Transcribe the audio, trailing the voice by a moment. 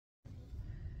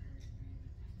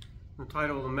The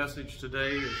title of the message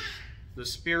today is The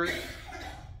Spirit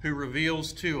Who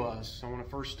Reveals to Us. I want to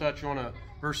first touch on a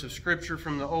verse of Scripture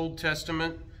from the Old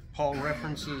Testament. Paul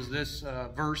references this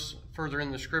verse further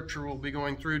in the Scripture we'll be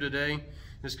going through today.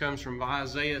 This comes from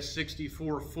Isaiah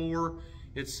 64:4.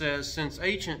 It says, "Since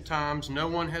ancient times no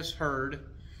one has heard,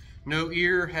 no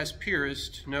ear has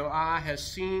pierced, no eye has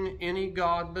seen any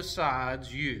God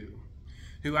besides you,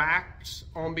 who acts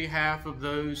on behalf of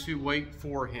those who wait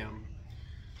for him."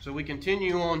 So we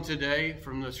continue on today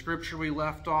from the scripture we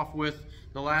left off with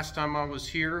the last time I was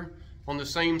here on the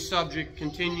same subject,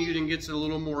 continued and gets a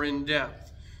little more in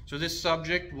depth. So this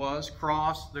subject was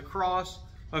the cross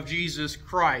of Jesus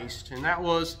Christ. And that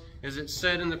was, as it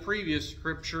said in the previous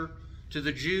scripture, to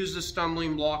the Jews the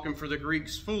stumbling block and for the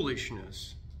Greeks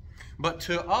foolishness. But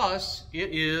to us it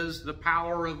is the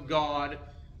power of God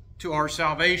to our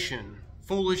salvation,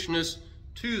 foolishness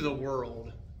to the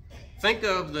world. Think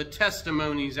of the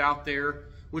testimonies out there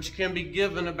which can be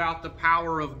given about the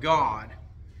power of God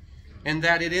and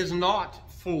that it is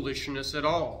not foolishness at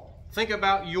all. Think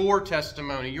about your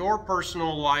testimony, your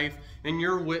personal life, and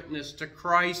your witness to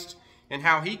Christ and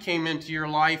how he came into your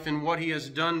life and what he has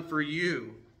done for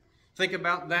you. Think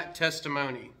about that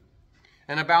testimony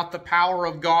and about the power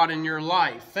of God in your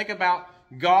life. Think about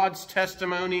God's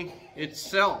testimony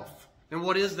itself. And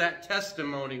what is that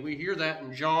testimony? We hear that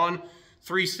in John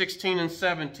 3:16 and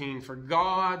 17. "For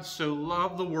God so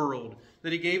loved the world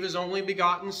that he gave his only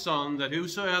begotten Son, that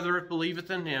whosoever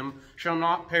believeth in him shall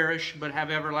not perish but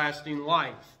have everlasting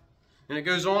life." And it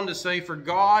goes on to say, "For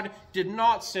God did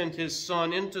not send his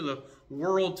Son into the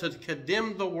world to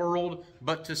condemn the world,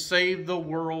 but to save the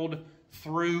world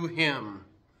through him."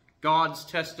 God's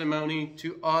testimony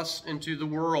to us and to the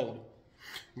world.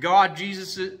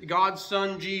 God's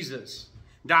Son Jesus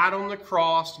died on the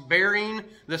cross, bearing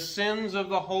the sins of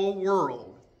the whole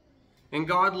world. And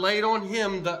God laid on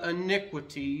him the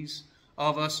iniquities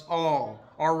of us all,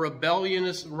 our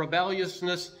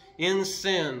rebelliousness in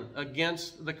sin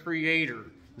against the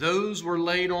Creator. Those were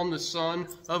laid on the Son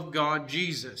of God,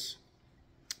 Jesus.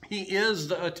 He is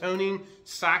the atoning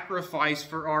sacrifice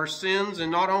for our sins,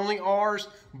 and not only ours,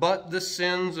 but the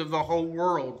sins of the whole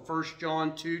world. 1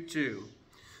 John 2:2.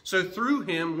 So through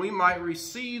him we might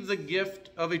receive the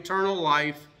gift of eternal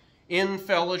life in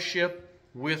fellowship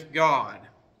with God.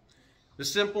 The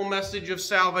simple message of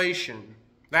salvation,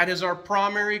 that is our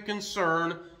primary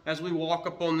concern as we walk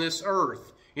upon this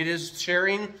earth. It is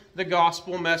sharing the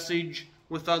gospel message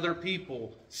with other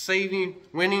people,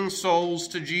 winning souls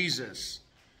to Jesus.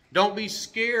 Don't be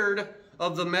scared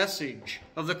of the message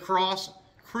of the cross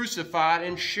crucified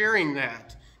and sharing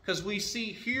that, because we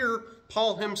see here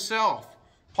Paul himself.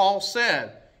 Paul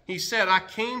said, I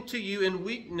came to you in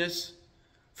weakness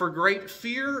for great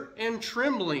fear and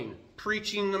trembling,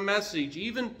 preaching the message.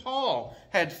 Even Paul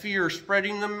had fear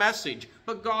spreading the message,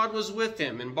 but God was with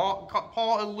him, and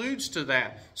Paul alludes to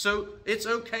that. So it's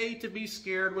okay to be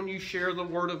scared when you share the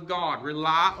word of God.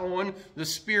 Rely on the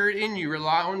Spirit in you.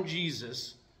 Rely on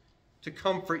Jesus to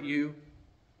comfort you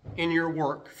in your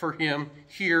work for him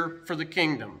here for the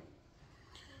kingdom.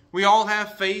 We all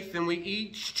have faith, and we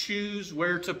each choose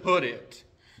where to put it.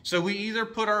 So we either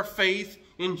put our faith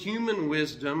in human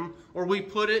wisdom, or we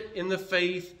put it in the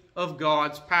faith of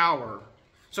God's power.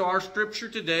 So our scripture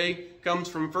today comes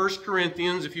from 1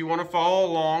 Corinthians. If you want to follow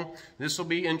along, this will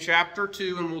be in chapter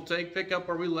 2, and we'll pick up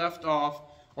where we left off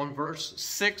on verse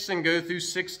 6 and go through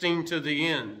 16 to the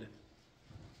end.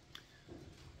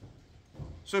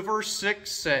 So verse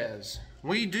 6 says,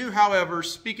 "We do, however,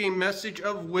 speak a message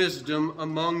of wisdom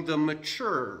among the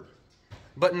mature,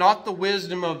 but not the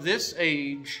wisdom of this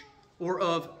age or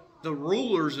of the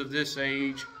rulers of this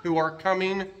age who are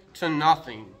coming to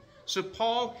nothing." So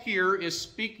Paul here is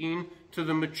speaking to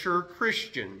the mature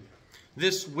Christian.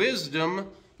 This wisdom,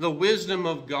 the wisdom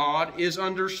of God, is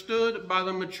understood by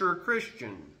the mature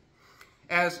Christian.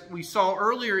 As we saw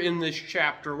earlier in this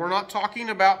chapter, we're not talking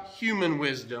about human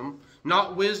wisdom,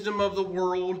 not wisdom of the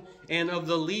world and of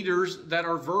the leaders that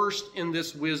are versed in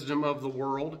this wisdom of the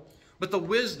world, but the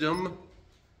wisdom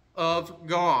of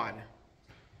God.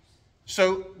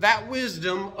 So that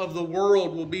wisdom of the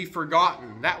world will be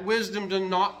forgotten. That wisdom does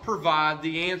not provide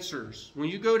the answers. When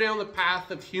you go down the path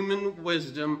of human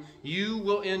wisdom, you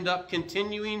will end up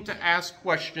continuing to ask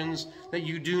questions that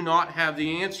you do not have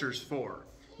the answers for.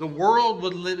 The world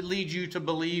would lead you to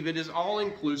believe it is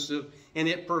all-inclusive and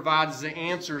it provides the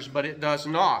answers, but it does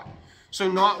not.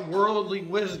 So not worldly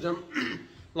wisdom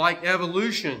like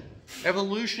evolution.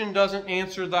 Evolution doesn't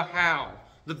answer the how.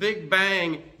 The Big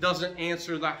Bang doesn't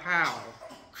answer the how.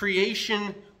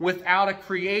 Creation without a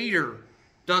creator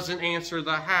doesn't answer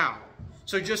the how.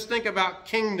 So just think about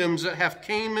kingdoms that have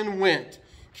came and went,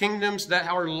 kingdoms that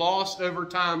are lost over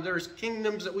time. There's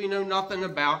kingdoms that we know nothing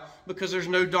about because there's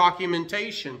no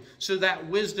documentation. So that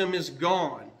wisdom is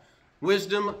gone.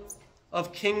 Wisdom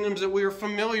of kingdoms that we are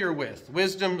familiar with.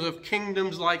 Wisdom of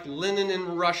kingdoms like Lenin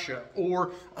in Russia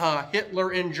or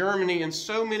Hitler in Germany and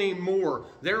so many more.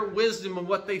 Their wisdom of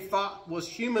what they thought was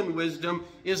human wisdom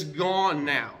is gone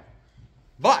now.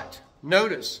 But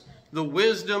notice, the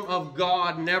wisdom of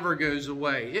God never goes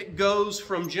away. It goes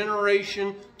from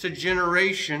generation to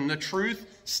generation. The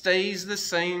truth stays the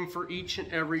same for each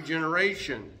and every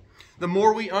generation. The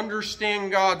more we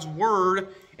understand God's word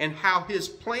and how his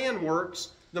plan works,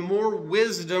 the more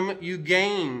wisdom you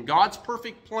gain. God's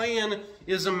perfect plan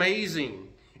is amazing.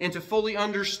 And to fully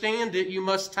understand it, you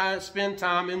must spend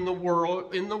time in the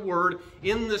Word,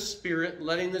 in the Spirit,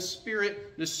 letting the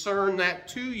Spirit discern that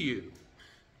to you.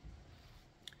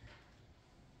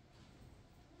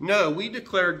 No, we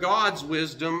declare God's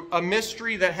wisdom a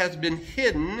mystery that has been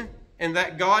hidden and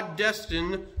that God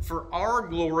destined for our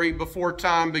glory before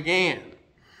time began.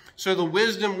 So the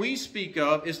wisdom we speak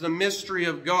of is the mystery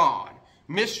of God.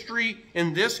 Mystery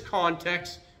in this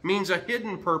context means a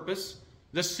hidden purpose,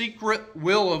 the secret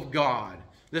will of God,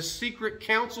 the secret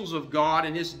counsels of God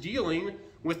and his dealing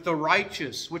with the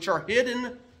righteous, which are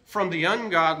hidden from the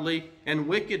ungodly and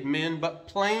wicked men, but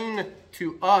plain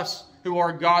to us who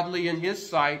are godly in his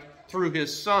sight through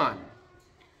his Son.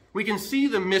 We can see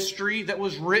the mystery that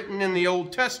was written in the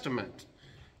Old Testament,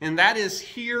 and that is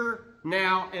here,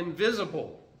 now, and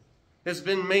visible, has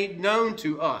been made known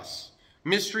to us.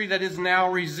 Mystery that is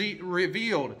now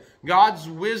revealed. God's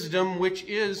wisdom, which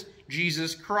is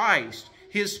Jesus Christ.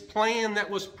 His plan that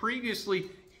was previously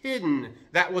hidden,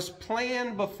 that was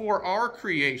planned before our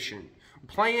creation,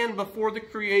 planned before the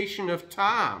creation of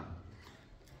time.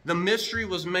 The mystery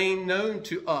was made known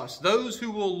to us, those who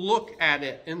will look at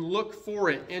it and look for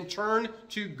it and turn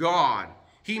to God.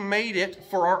 He made it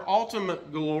for our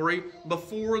ultimate glory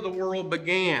before the world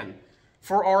began.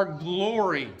 For our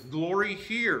glory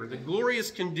here, the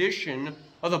glorious condition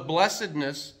of the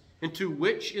blessedness into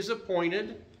which is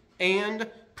appointed and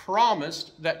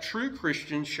promised that true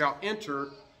Christians shall enter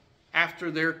after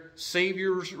their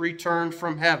Savior's return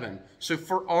from heaven. So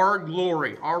for our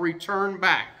glory, our return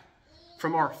back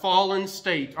from our fallen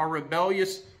state, our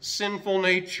rebellious, sinful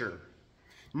nature.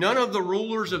 None of the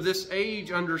rulers of this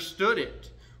age understood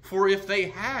it, for if they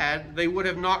had, they would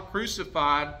have not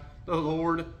crucified the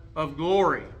Lord of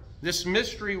glory. This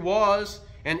mystery was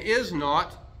and is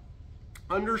not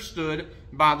understood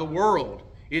by the world.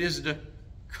 It is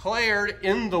declared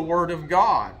in the Word of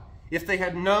God. If they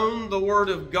had known the Word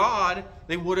of God,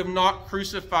 they would have not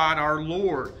crucified our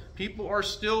Lord. People are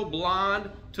still blind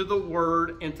to the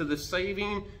Word and to the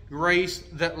saving grace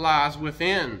that lies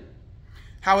within.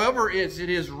 However, as it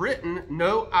is written,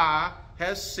 no eye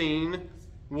has seen,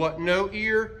 what no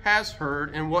ear has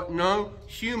heard, and what no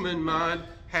human mind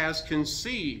has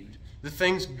conceived, the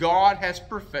things God has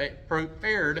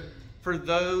prepared for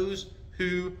those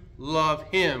who love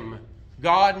him.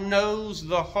 God knows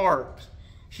the heart.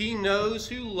 He knows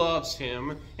who loves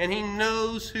him, and he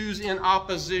knows who's in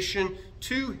opposition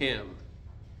to him.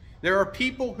 There are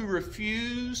people who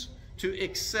refuse to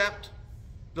accept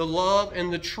the love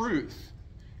and the truth,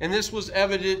 and this was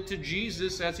evident to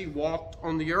Jesus as he walked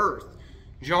on the earth.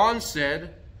 John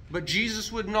said, but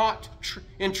Jesus would not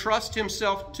entrust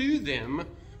himself to them,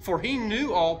 for he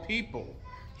knew all people.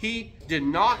 He did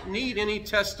not need any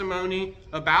testimony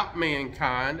about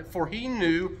mankind, for he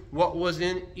knew what was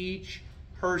in each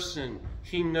person.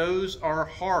 He knows our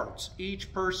hearts,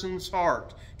 each person's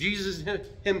heart. Jesus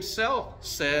himself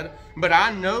said, but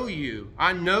I know you.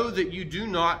 I know that you do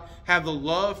not have the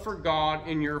love for God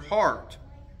in your heart.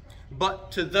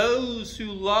 But to those who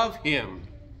love him,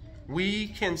 we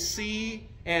can see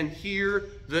and hear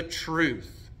the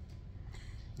truth.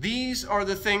 These are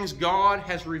the things God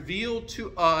has revealed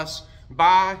to us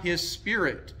by his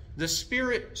Spirit. The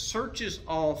Spirit searches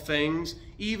all things,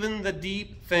 even the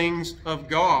deep things of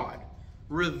God,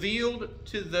 revealed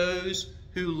to those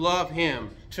who love him,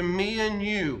 to me and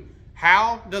you.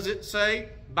 How does it say?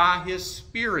 By his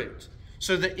Spirit.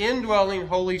 So the indwelling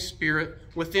Holy Spirit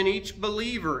within each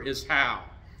believer is how.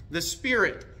 The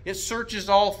Spirit, it searches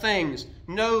all things,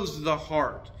 knows the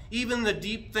heart, even the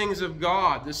deep things of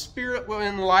God. The Spirit will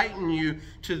enlighten you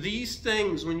to these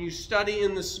things when you study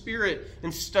in the Spirit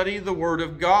and study the Word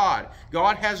of God.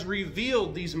 God has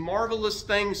revealed these marvelous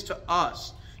things to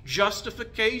us.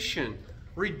 Justification,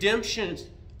 redemption,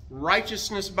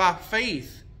 righteousness by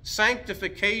faith,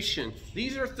 sanctification.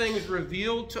 These are things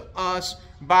revealed to us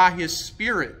by his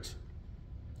Spirit.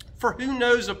 For who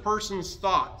knows a person's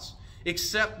thoughts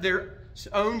except their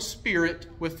own spirit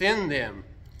within them.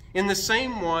 In the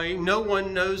same way, no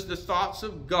one knows the thoughts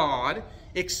of God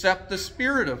except the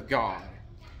Spirit of God.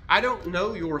 I don't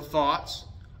know your thoughts.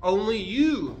 Only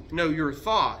you know your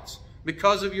thoughts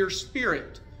because of your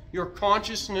spirit, your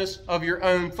consciousness of your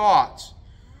own thoughts.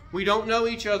 We don't know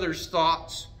each other's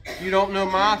thoughts. You don't know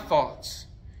my thoughts.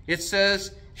 It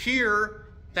says here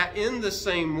that in the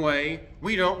same way,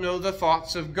 we don't know the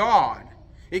thoughts of God.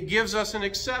 It gives us an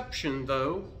exception,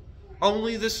 though.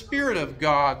 Only the Spirit of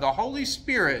God, the Holy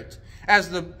Spirit,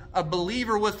 as a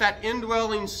believer with that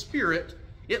indwelling Spirit,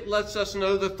 it lets us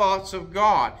know the thoughts of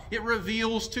God. It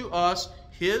reveals to us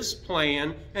His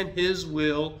plan and His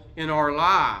will in our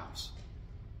lives.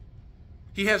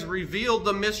 He has revealed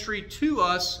the mystery to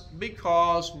us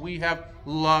because we have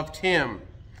loved Him.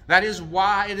 That is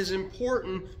why it is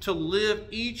important to live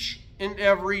each and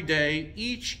every day,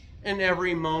 each and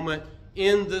every moment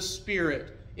in the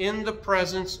Spirit, in the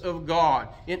presence of God,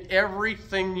 in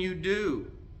everything you do.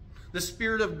 The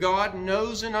Spirit of God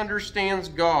knows and understands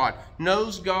God,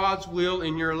 knows God's will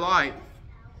in your life.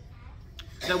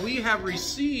 That we have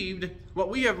received, what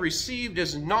we have received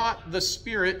is not the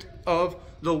spirit of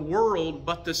the world,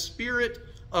 but the Spirit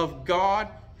of God,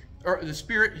 or the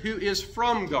Spirit who is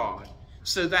from God,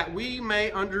 so that we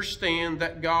may understand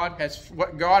that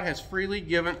what God has freely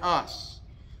given us.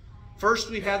 First,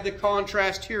 we had the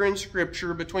contrast here in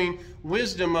Scripture between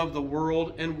wisdom of the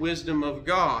world and wisdom of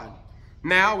God.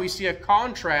 Now we see a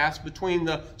contrast between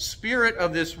the spirit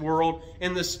of this world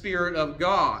and the Spirit of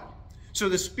God. So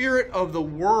the spirit of the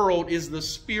world is the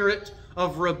spirit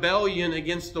of rebellion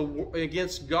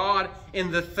against God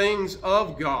and the things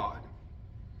of God.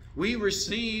 We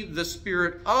receive the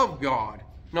Spirit of God,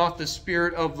 not the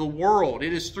spirit of the world.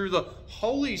 It is through the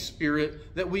Holy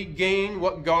Spirit that we gain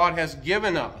what God has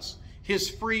given us. His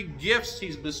free gifts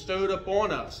He's bestowed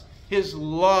upon us. His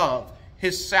love,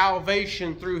 His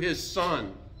salvation through His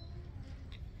Son.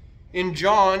 In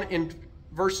John, in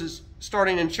verses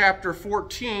starting in chapter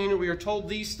 14, we are told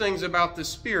these things about the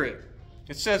Spirit.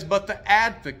 It says, "But the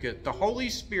Advocate, the Holy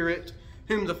Spirit,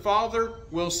 whom the Father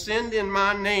will send in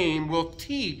my name, will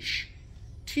teach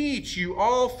you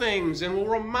all things and will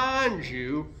remind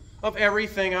you of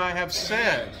everything I have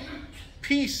said.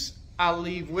 Peace I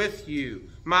leave with you.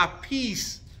 My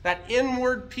peace," that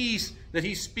inward peace that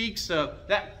He speaks of,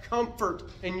 that comfort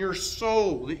in your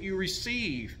soul that you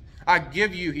receive, "I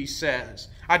give you," He says.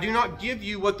 "I do not give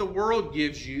you what the world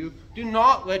gives you. Do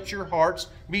not let your hearts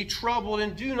be troubled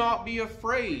and do not be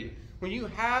afraid." When you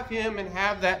have Him and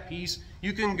have that peace,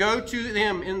 you can go to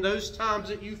Him in those times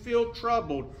that you feel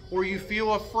troubled or you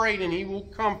feel afraid, and He will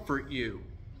comfort you.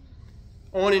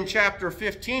 On in chapter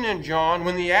 15 in John,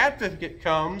 "When the Advocate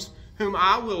comes, whom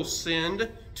I will send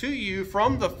to you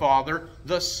from the Father,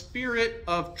 the Spirit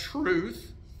of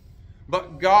truth,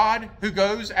 but God who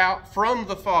goes out from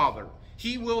the Father,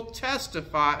 He will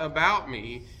testify about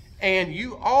me, and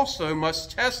you also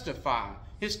must testify."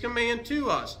 His command to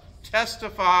us,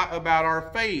 testify about our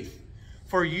faith,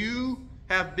 "for you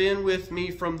have been with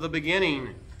me from the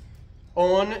beginning."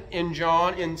 On in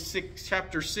John, in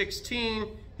chapter 16,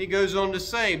 he goes on to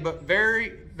say, "But very,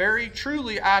 very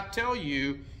truly I tell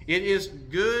you, it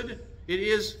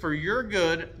is for your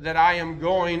good that I am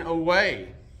going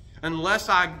away. Unless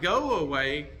I go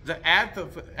away, the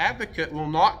Advocate will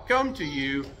not come to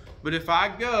you, but if I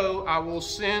go, I will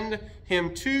send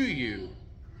Him to you.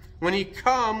 When He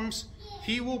comes,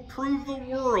 He will prove the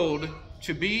world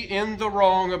to be in the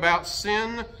wrong about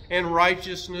sin and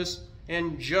righteousness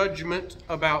and judgment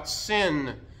about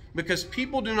sin, because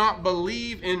people do not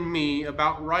believe in me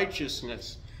about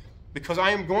righteousness. Because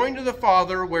I am going to the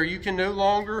Father, where you can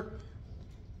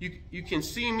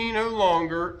see me no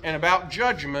longer, and about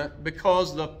judgment,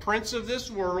 because the prince of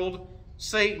this world,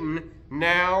 Satan,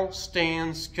 now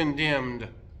stands condemned.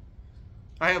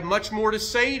 I have much more to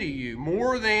say to you,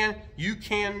 more than you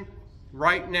can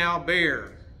right now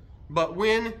bear. But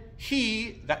when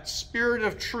He, that Spirit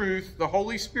of truth, the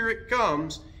Holy Spirit,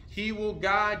 comes, He will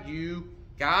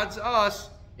guides us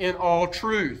in all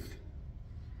truth.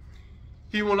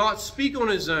 He will not speak on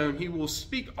His own. He will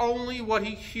speak only what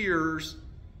He hears,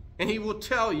 and He will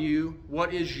tell you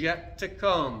what is yet to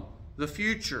come, the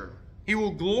future. He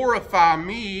will glorify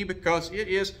me, because it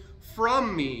is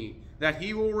from me that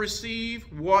He will receive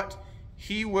what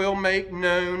He will make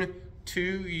known to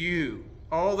you.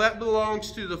 All that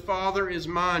belongs to the Father is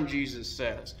mine, Jesus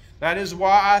says. That is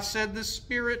why I said the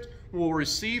Spirit will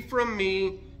receive from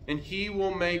me, and He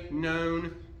will make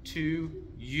known to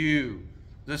you.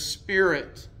 The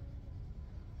Spirit.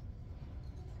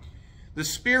 The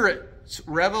Spirit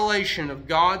revelation of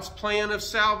God's plan of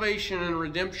salvation and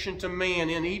redemption to man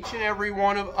in each and every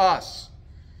one of us.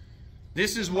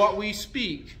 This is what we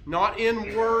speak, not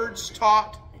in words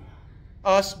taught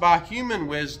us by human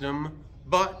wisdom,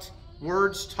 but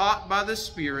words taught by the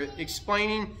Spirit,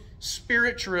 explaining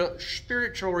spiritual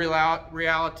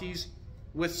realities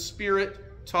with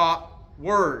Spirit-taught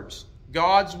words.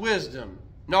 God's wisdom,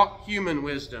 not human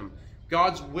wisdom.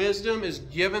 God's wisdom is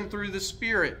given through the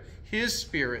Spirit, His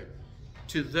Spirit,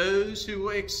 to those who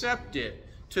will accept it,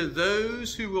 to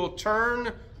those who will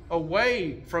turn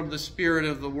away from the spirit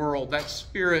of the world, that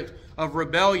spirit of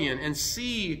rebellion, and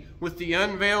see with the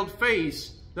unveiled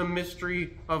face the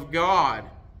mystery of God.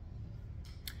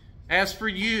 As for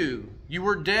you, you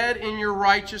were dead in your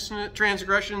righteousness,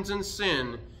 transgressions, and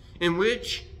sin, in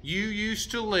which you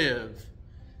used to live,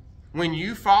 when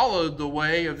you followed the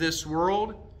way of this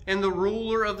world and the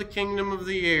ruler of the kingdom of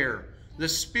the air, the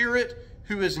Spirit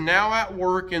who is now at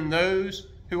work in those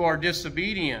who are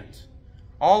disobedient.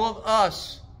 All of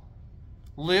us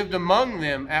lived among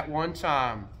them at one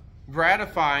time,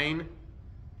 gratifying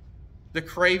the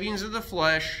cravings of the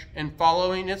flesh and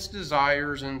following its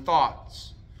desires and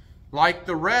thoughts. Like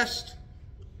the rest,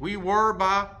 we were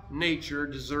by nature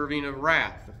deserving of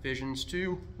wrath. Ephesians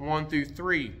 2, 1 through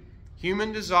 3.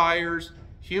 Human desires,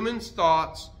 human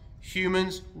thoughts,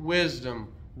 human's wisdom,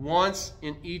 once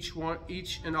in each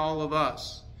and all of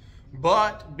us.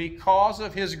 But because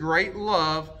of His great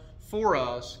love for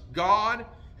us, God,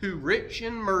 who rich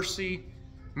in mercy,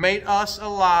 made us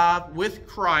alive with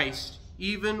Christ,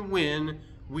 even when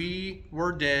we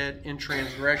were dead in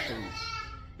transgressions.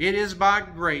 It is by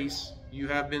grace you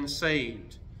have been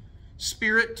saved.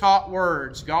 Spirit-taught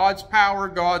words, God's power,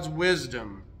 God's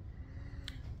wisdom.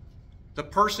 The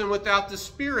person without the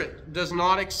Spirit does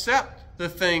not accept the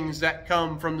things that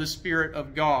come from the Spirit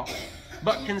of God,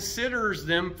 but considers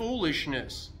them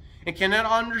foolishness and cannot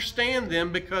understand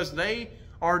them because they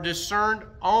are discerned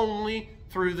only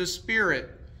through the Spirit.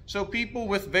 So people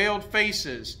with veiled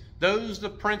faces, those the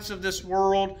prince of this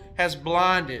world has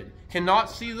blinded, cannot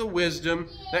see the wisdom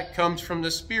that comes from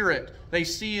the Spirit. They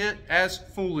see it as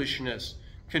foolishness,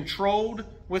 controlled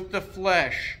with the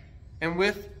flesh and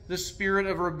with the spirit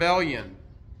of rebellion.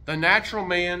 The natural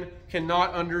man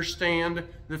cannot understand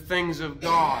the things of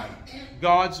God,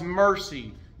 God's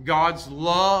mercy, God's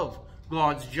love,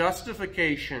 God's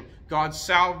justification, God's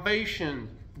salvation,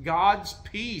 God's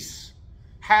peace,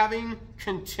 having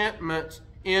contentment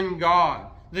in God,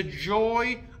 the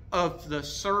joy of the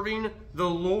serving the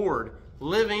Lord,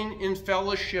 living in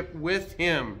fellowship with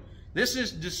Him. This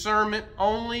is discernment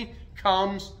only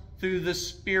comes through the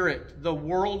Spirit. The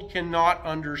world cannot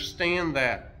understand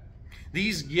that.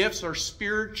 These gifts are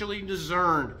spiritually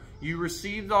discerned. You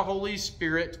receive the Holy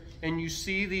Spirit and you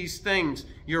see these things.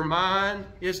 Your mind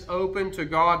is open to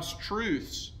God's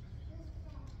truths.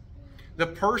 The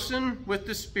person with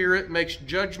the Spirit makes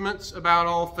judgments about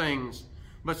all things,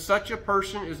 but such a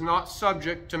person is not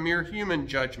subject to mere human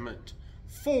judgment.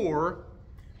 For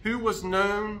who has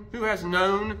known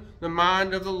the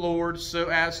mind of the Lord so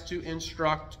as to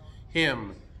instruct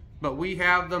him? But we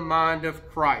have the mind of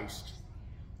Christ.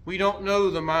 We don't know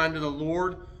the mind of the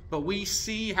Lord, but we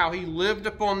see how He lived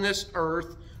upon this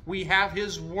earth. We have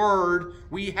His Word.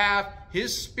 We have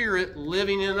His Spirit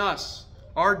living in us.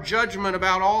 Our judgment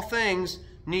about all things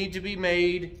need to be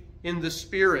made in the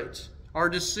Spirit. Our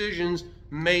decisions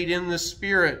made in the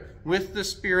Spirit, with the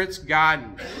Spirit's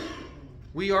guidance.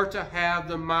 We are to have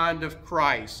the mind of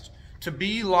Christ, to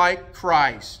be like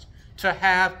Christ, to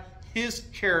have His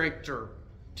character,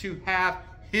 to have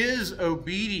His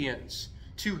obedience,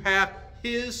 to have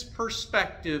His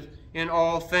perspective in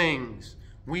all things.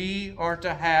 We are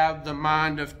to have the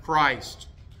mind of Christ,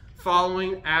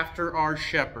 following after our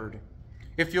shepherd.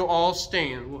 If you'll all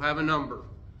stand, we'll have a number.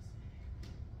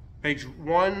 Page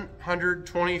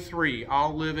 123,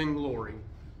 I'll live in glory.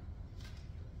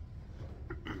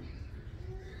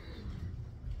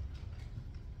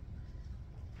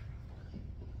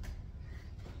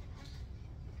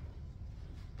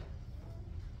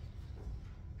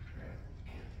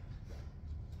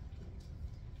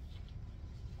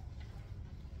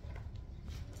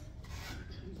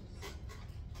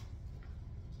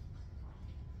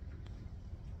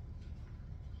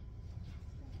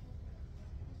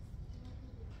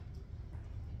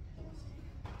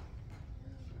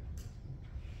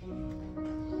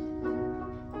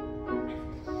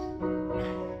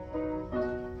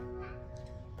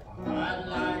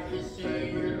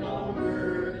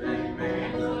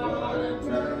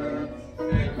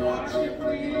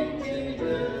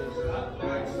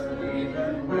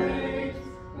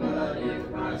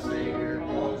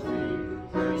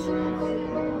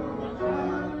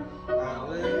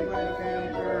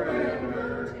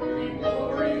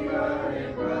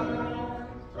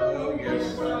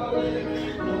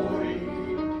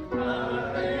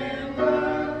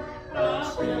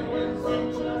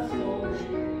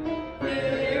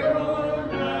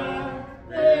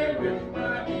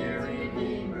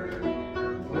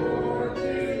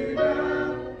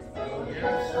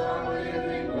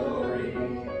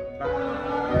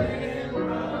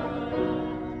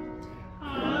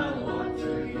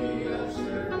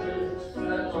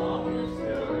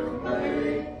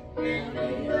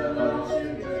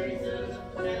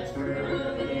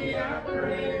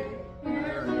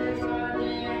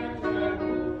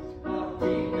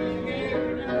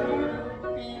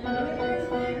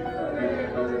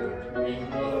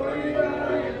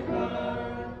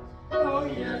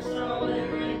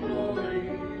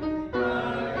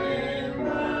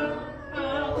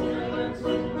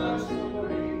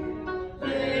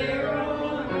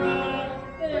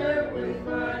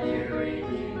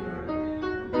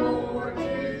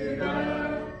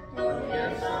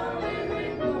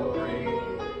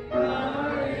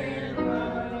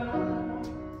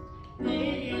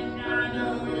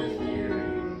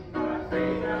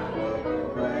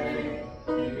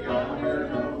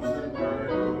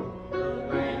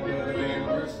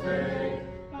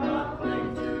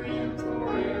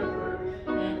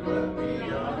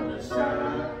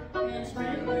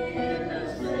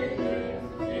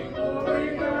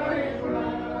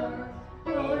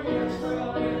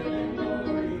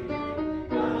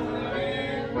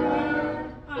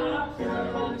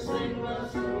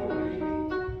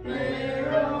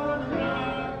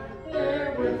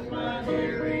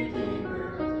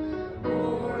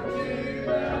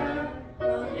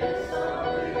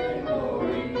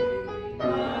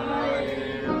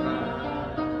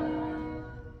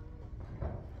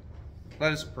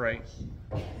 Let us pray.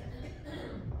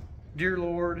 Dear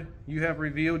Lord, you have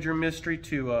revealed your mystery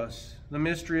to us, the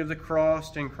mystery of the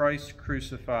cross and Christ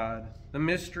crucified, the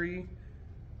mystery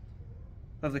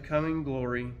of the coming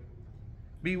glory.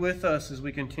 Be with us as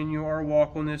we continue our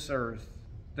walk on this earth,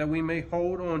 that we may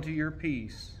hold on to your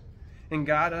peace, and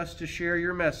guide us to share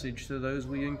your message to those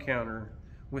we encounter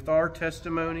with our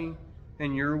testimony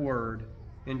and your word.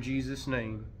 In Jesus'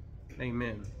 name,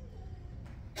 amen.